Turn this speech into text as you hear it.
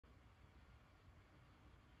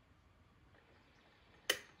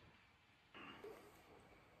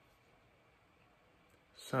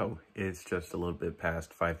So, it's just a little bit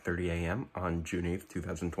past 5:30 a.m. on June 8th,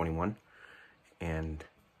 2021, and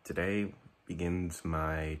today begins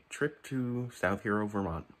my trip to South Hero,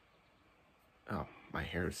 Vermont. Oh, my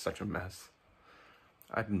hair is such a mess.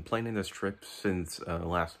 I've been planning this trip since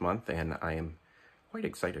last month, and I am quite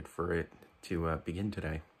excited for it to begin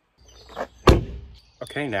today.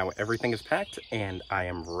 Okay, now everything is packed, and I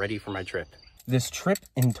am ready for my trip. This trip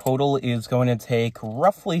in total is going to take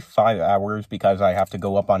roughly 5 hours because I have to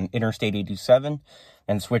go up on Interstate 87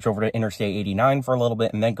 and switch over to Interstate 89 for a little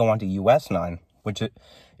bit and then go on to US 9, which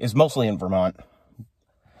is mostly in Vermont.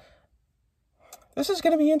 This is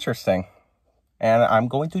going to be interesting, and I'm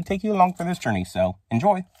going to take you along for this journey, so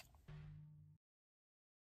enjoy.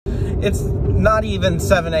 It's not even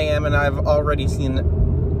 7 a.m. and I've already seen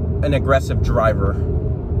an aggressive driver.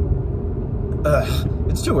 Ugh,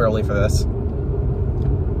 it's too early for this.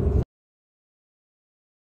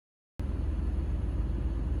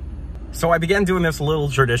 So I began doing this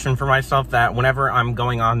little tradition for myself that whenever I'm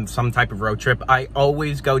going on some type of road trip, I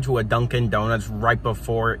always go to a Dunkin' Donuts right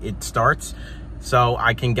before it starts so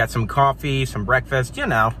I can get some coffee, some breakfast, you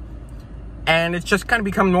know. And it's just kind of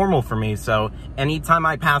become normal for me. So anytime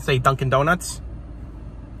I pass a Dunkin' Donuts,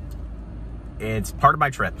 it's part of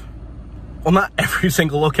my trip. Well, not every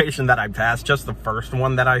single location that I pass, just the first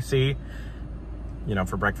one that I see, you know,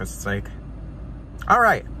 for breakfast's sake. All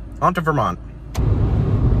right, on to Vermont.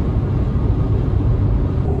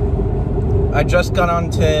 I just got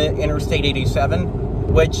onto Interstate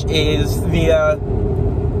 87, which is the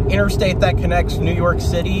interstate that connects New York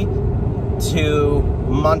City to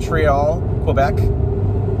Montreal, Quebec.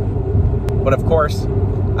 But of course,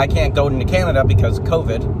 I can't go into Canada because of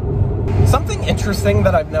COVID. Something interesting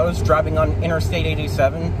that I've noticed driving on Interstate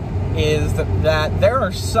 87 is that there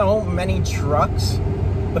are so many trucks,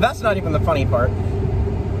 but that's not even the funny part.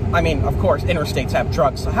 I mean, of course, interstates have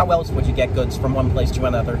trucks. How else would you get goods from one place to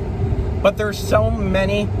another? But there's so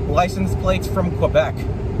many license plates from Quebec,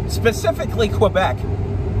 specifically Quebec.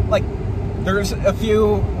 Like, there's a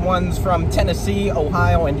few ones from Tennessee,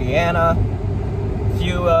 Ohio, Indiana, a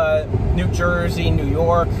few New Jersey, New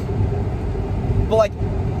York. But like,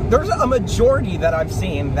 there's a majority that I've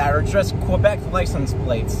seen that are just Quebec license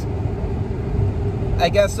plates. I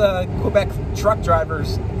guess Quebec truck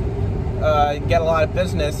drivers get a lot of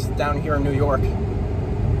business down here in New York.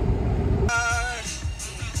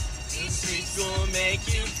 Make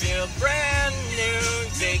you feel brand new.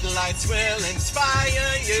 Big lights will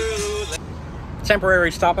inspire you.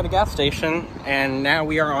 Temporary stop at a gas station, and now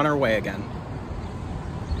we are on our way again.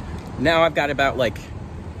 Now I've got about like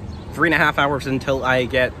 3.5 hours until I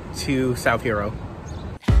get to South Hero.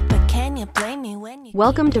 But can you blame me when you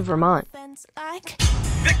Welcome to Vermont. like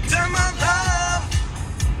Victim of love,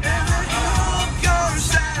 never hope you're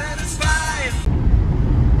satisfied.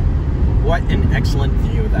 What an excellent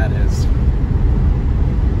view that is.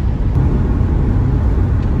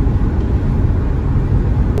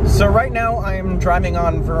 So right now I'm driving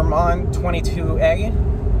on Vermont 22A,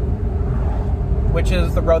 which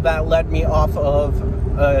is the road that led me off of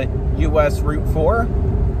US Route 4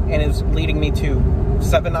 and is leading me to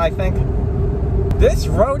 7, I think. This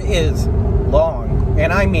road is long,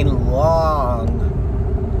 and I mean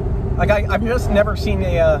long. Like, I've just never seen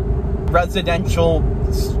a residential...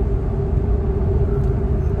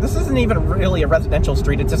 This isn't even really a residential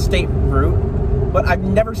street, it's a state route, but I've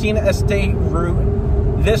never seen a state route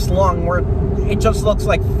this long where it just looks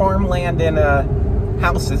like farmland and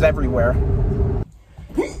houses everywhere.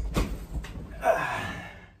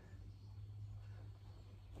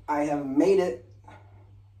 I have made it.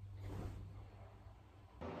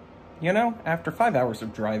 You know, after 5 hours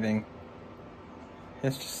of driving,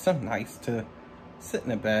 it's just so nice to sit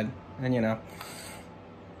in a bed and, you know.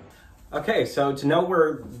 Okay, so to know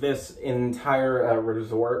where this entire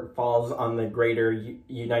resort falls on the greater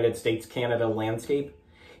United States-Canada landscape,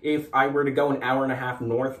 if I were to go an hour and a half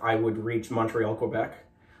north, I would reach Montreal, Quebec.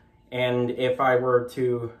 And if I were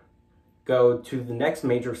to go to the next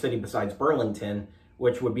major city besides Burlington,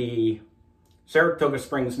 which would be Saratoga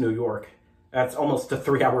Springs, New York, that's almost a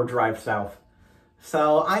 3-hour drive south.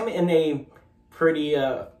 So I'm in a pretty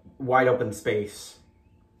wide open space,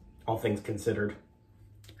 all things considered.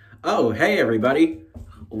 Oh, hey everybody.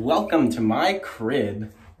 Welcome to my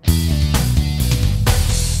crib.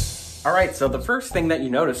 All right, so the first thing that you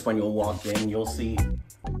notice when you'll walk in, you'll see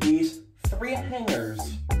these 3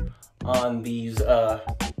 hangers on these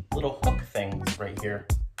little hook things right here.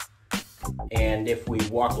 And if we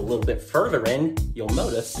walk a little bit further in, you'll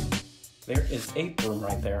notice there is a broom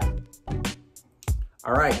right there.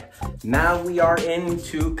 All right, now we are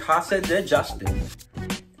into Casa de Justin.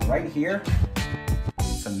 Right here,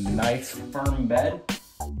 it's a Nice firm bed.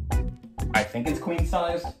 I think it's queen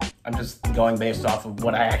size. I'm just going based off of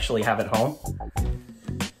what I actually have at home.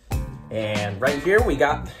 And right here we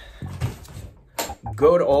got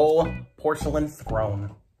good old porcelain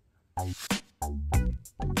throne.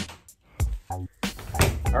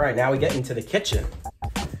 All right, now we get into the kitchen.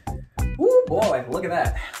 Woo, boy, look at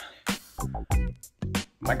that.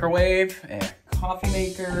 Microwave and coffee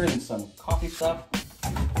maker and some coffee stuff.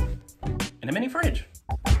 And a mini fridge.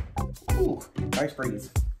 Ooh, nice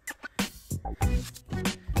breeze.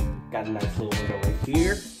 Got a nice little window right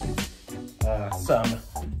here. Some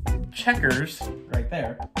checkers right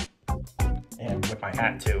there. And with my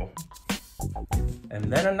hat too. And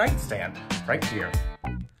then a nightstand right here.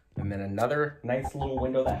 And then another nice little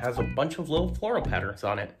window that has a bunch of little floral patterns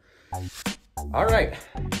on it. All right.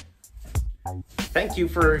 Thank you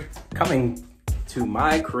for coming to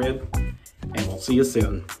my crib, and we'll see you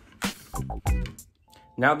soon.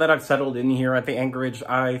 Now that I've settled in here at the Anchorage,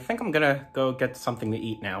 I think I'm gonna go get something to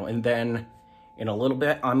eat now, and then in a little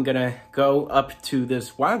bit, I'm gonna go up to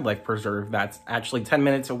this wildlife preserve that's actually 10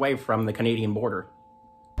 minutes away from the Canadian border.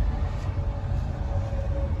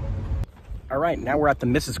 All right, now we're at the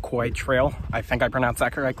Mrs. Koi Trail. I think I pronounced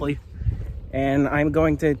that correctly. And I'm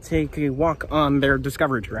going to take a walk on their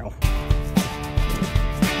Discovery Trail.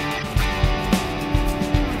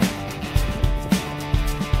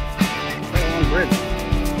 Right on bridge.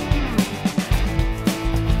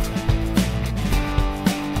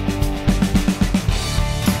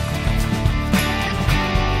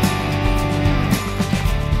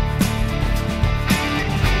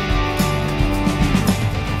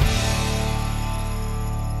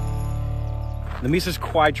 The Mrs.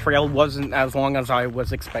 Koi Trail wasn't as long as I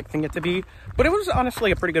was expecting it to be, but it was honestly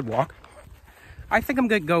a pretty good walk. I think I'm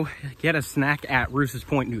gonna go get a snack at Rouse's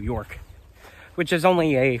Point, New York, which is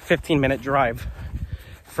only a 15-minute drive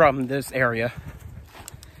from this area.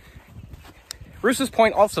 Rouse's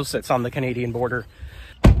Point also sits on the Canadian border.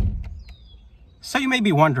 So you may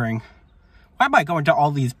be wondering, why am I going to all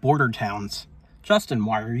these border towns? Justin,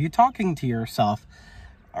 why are you talking to yourself?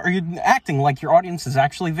 Are you acting like your audience is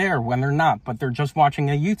actually there when they're not, but they're just watching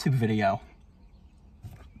a YouTube video?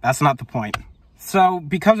 That's not the point. So,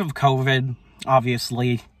 because of COVID,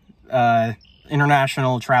 obviously,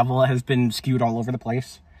 international travel has been skewed all over the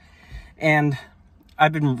place. And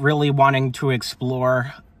I've been really wanting to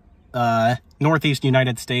explore Northeast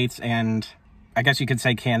United States and I guess you could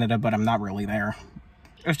say Canada, but I'm not really there.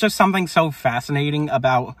 There's just something so fascinating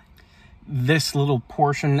about this little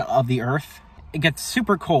portion of the Earth. It gets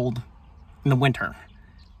super cold in the winter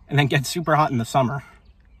and then gets super hot in the summer.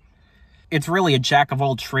 It's really a jack of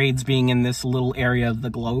all trades being in this little area of the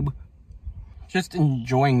globe. Just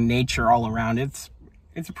enjoying nature all around. It's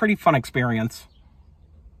a pretty fun experience.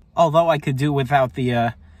 Although I could do without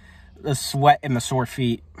the sweat and the sore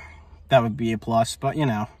feet. That would be a plus, but you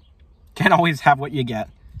know, can't always have what you get.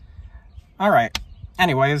 All right.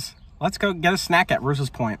 Anyways, let's go get a snack at Rouse's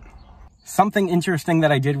Point. Something interesting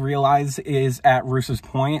that I did realize is at Rouse's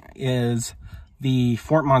Point is the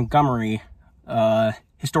Fort Montgomery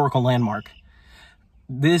historical landmark.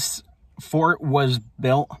 This fort was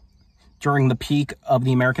built during the peak of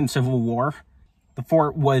the American Civil War. The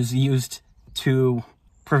fort was used to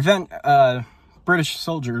prevent British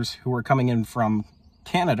soldiers who were coming in from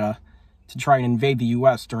Canada to try and invade the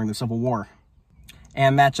U.S. during the Civil War.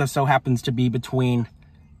 And that just so happens to be between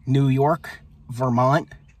New York,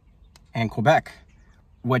 Vermont, and Quebec,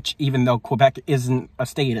 which even though Quebec isn't a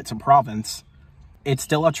state, it's a province, it's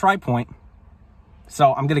still a tri-point.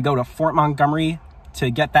 So I'm gonna go to Fort Montgomery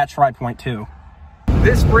to get that tri-point too.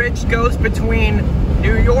 This bridge goes between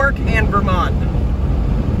New York and Vermont,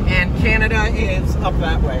 and Canada is up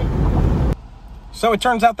that way. So it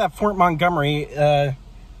turns out that Fort Montgomery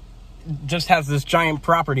just has this giant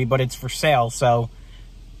property, but it's for sale. So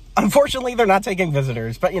unfortunately, they're not taking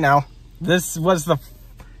visitors, but you know, this was the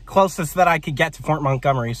closest that I could get to Fort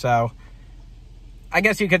Montgomery, so I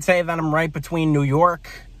guess you could say that I'm right between New York,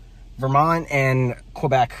 Vermont, and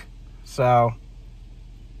Quebec. So,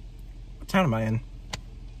 what town am I in?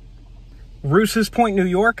 Rouse's Point, New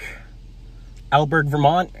York, Alberg,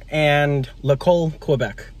 Vermont, and Lacolle,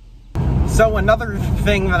 Quebec. So another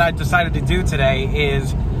thing that I decided to do today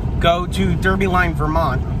is go to Derby Line,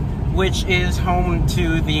 Vermont, which is home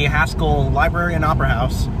to the Haskell Library and Opera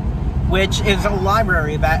House, which is a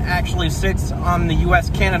library that actually sits on the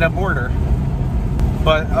US-Canada border.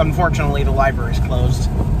 But unfortunately, the library is closed.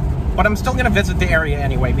 But I'm still gonna visit the area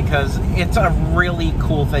anyway because it's a really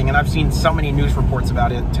cool thing, and I've seen so many news reports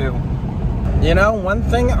about it too. You know, one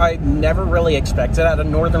thing I never really expected out of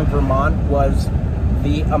northern Vermont was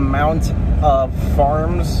the amount of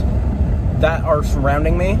farms that are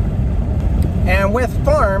surrounding me. And with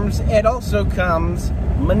farms, it also comes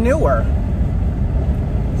manure.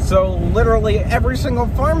 So literally every single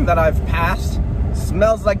farm that I've passed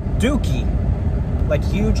smells like dookie. Like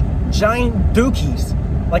huge, giant dookies.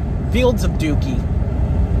 Like fields of dookie.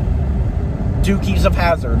 Dookies of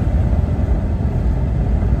hazard.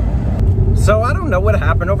 So I don't know what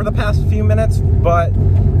happened over the past few minutes, but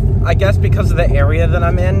I guess because of the area that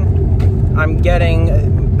I'm in, I'm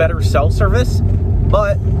getting better cell service.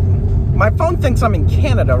 But my phone thinks I'm in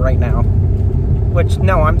Canada right now. Which,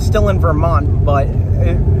 no, I'm still in Vermont, but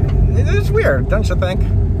it is weird, don't you think?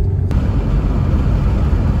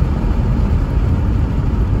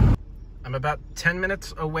 I'm about 10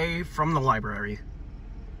 minutes away from the library.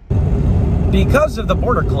 Because of the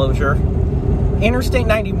border closure, Interstate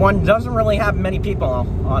 91 doesn't really have many people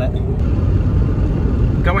on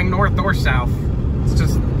it. Going north or south, it's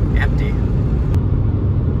just empty.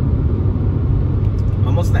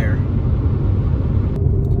 Almost there.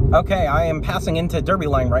 Okay, I am passing into Derby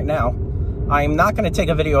Line right now. I'm not going to take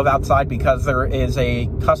a video of outside because there is a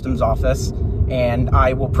customs office, and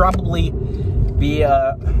I will probably be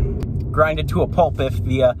grinded to a pulp if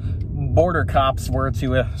the border cops were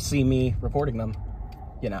to see me reporting them.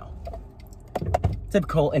 You know.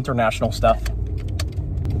 Typical international stuff.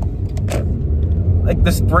 Like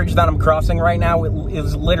this bridge that I'm crossing right now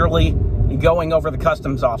is literally going over the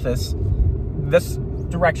customs office. This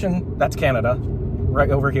direction, that's Canada. Right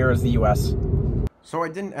over here is the US. So I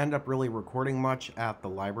didn't end up really recording much at the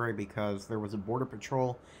library because there was a border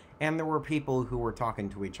patrol and there were people who were talking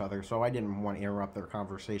to each other, so I didn't want to interrupt their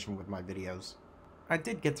conversation with my videos. I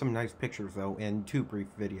did get some nice pictures though in 2 brief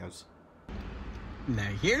videos. Now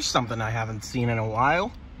here's something I haven't seen in a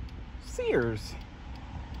while. Sears.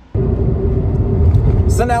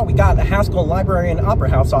 So now we got the Haskell Library and Opera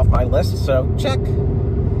House off my list, so check.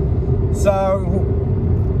 So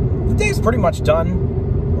the day's pretty much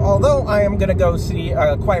done. Although I am gonna go see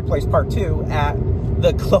Quiet Place Part 2 at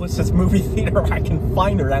the closest movie theater I can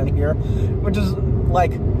find around here, which is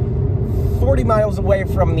like 40 miles away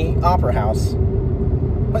from the Opera House.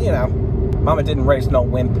 But you know, Mama didn't raise no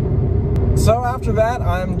wimp. So after that,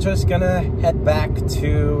 I'm just gonna head back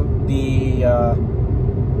to the,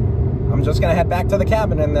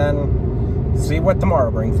 cabin and then see what tomorrow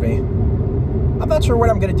brings me. I'm not sure what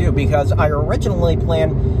I'm gonna do because I originally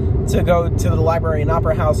planned to go to the library and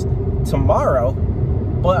opera house tomorrow,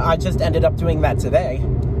 but I just ended up doing that today.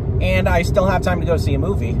 And I still have time to go see a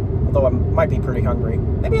movie, although I might be pretty hungry.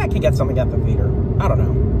 Maybe I could get something at the theater. I don't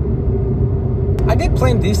know. I did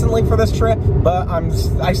plan decently for this trip, but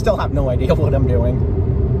I still have no idea what I'm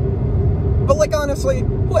doing. But like honestly,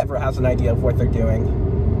 whoever has an idea of what they're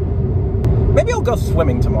doing. Maybe I'll go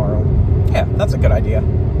swimming tomorrow. Yeah, that's a good idea.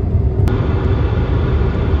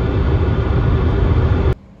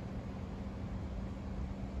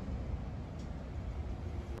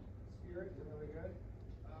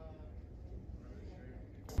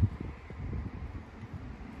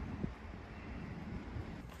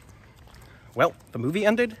 Well, the movie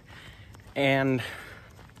ended, and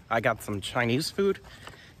I got some Chinese food,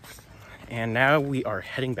 and now we are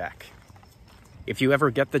heading back. If you ever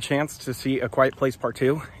get the chance to see A Quiet Place Part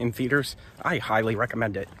 2 in theaters, I highly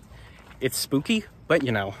recommend it. It's spooky, but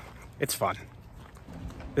you know, it's fun.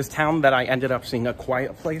 This town that I ended up seeing A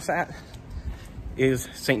Quiet Place at is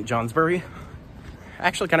St. Johnsbury.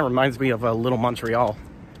 Actually kind of reminds me of a little Montreal.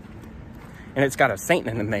 And it's got a saint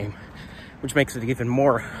in the name, which makes it even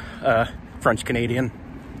more French-Canadian.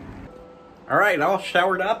 All right, all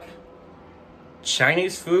showered up.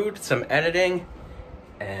 Chinese food, some editing,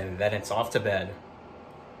 and then it's off to bed.